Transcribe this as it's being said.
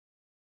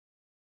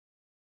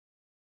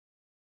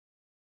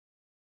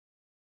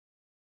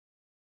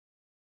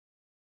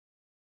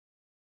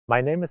My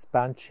name is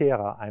Bernd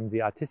Scherer. I'm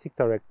the artistic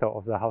director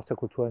of the Haus der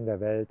Kulturen der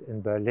Welt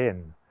in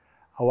Berlin.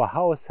 Our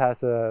house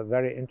has a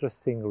very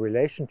interesting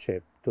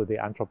relationship to the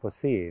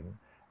Anthropocene.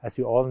 As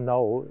you all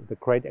know, the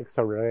Great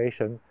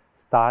Exploration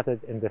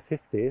started in the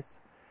 50s,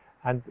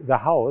 and the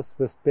house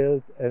was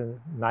built in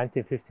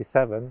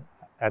 1957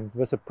 and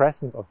was a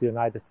present of the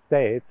United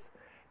States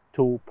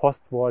to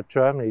post-war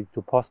Germany,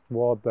 to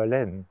post-war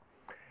Berlin.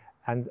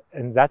 And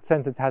in that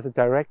sense, it has a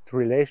direct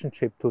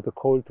relationship to the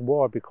Cold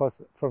War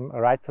because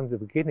right from the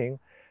beginning,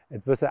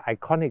 it was an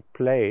iconic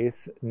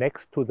place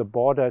next to the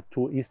border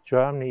to East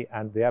Germany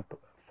and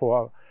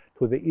therefore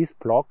to the East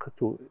Bloc,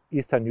 to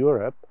Eastern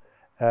Europe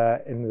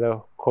in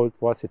the Cold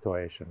War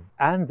situation.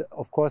 And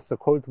of course, the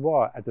Cold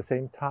War at the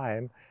same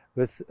time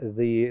was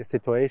the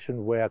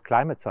situation where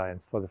climate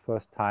science for the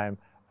first time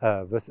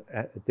was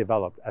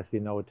developed as we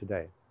know it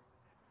today.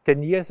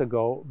 10 years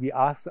ago, we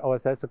asked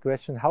ourselves the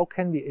question, how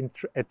can we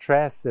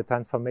address the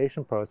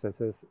transformation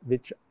processes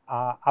which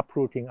are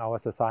uprooting our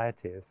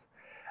societies?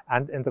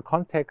 And in the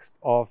context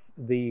of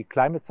the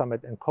climate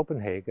summit in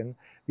Copenhagen,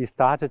 we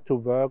started to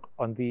work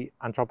on the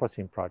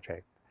Anthropocene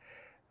project.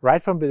 Right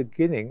from the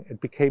beginning,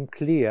 it became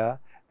clear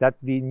that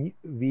we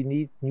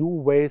need new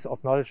ways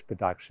of knowledge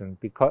production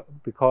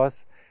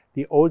because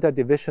the older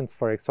divisions,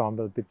 for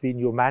example, between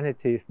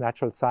humanities,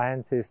 natural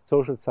sciences,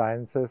 social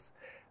sciences,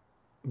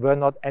 were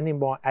not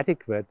anymore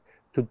adequate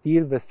to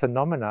deal with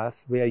phenomena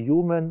where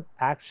human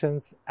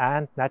actions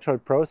and natural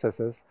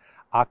processes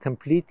are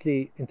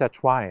completely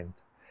intertwined.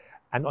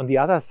 And on the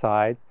other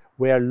side,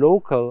 where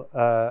local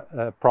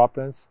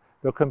problems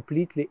were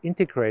completely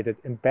integrated,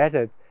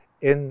 embedded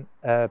in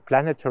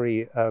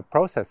planetary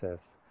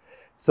processes.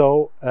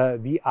 So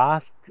we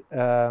asked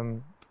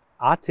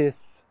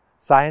artists,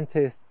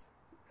 scientists,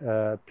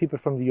 people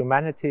from the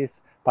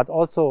humanities, but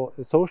also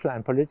social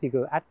and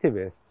political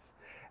activists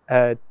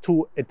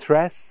to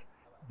address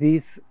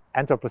these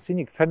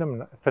anthropocenic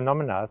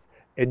phenomena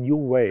in new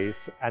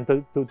ways and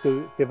to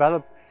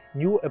develop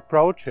new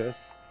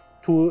approaches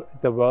to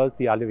the world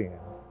we are living in.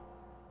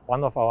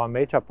 One of our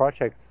major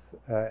projects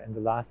in the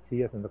last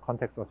years in the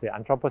context of the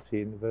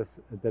Anthropocene was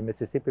the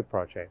Mississippi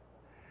project.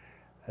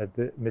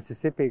 The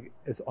Mississippi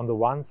is on the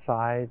one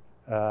side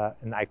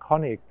an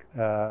iconic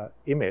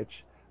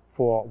image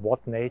for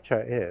what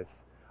nature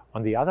is.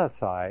 On the other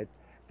side,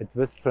 it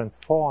was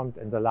transformed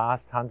in the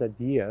last 100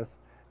 years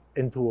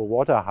into a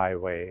water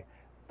highway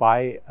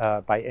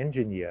by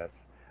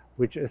engineers,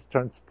 which is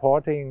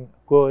transporting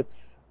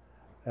goods,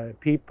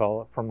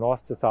 people from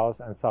north to south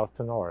and south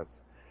to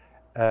north.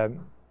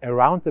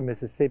 Around the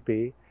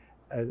Mississippi,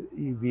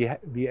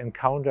 we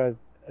encountered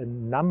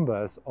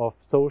numbers of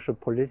social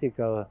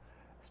political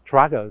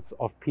struggles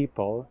of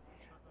people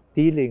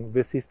dealing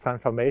with these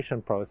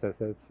transformation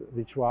processes,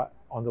 which were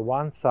on the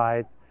one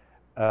side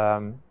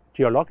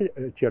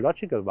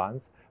geological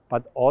ones,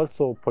 but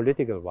also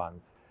political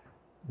ones.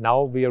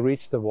 Now we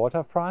reached the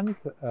waterfront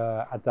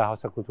at the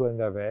Haus der Kulturen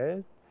der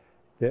Welt.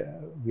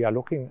 We are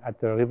looking at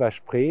the River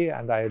Spree,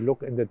 and I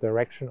look in the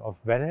direction of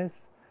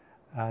Venice,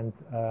 and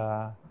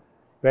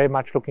very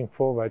much looking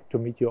forward to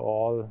meet you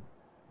all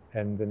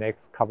in the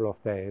next couple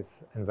of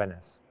days in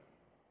Venice.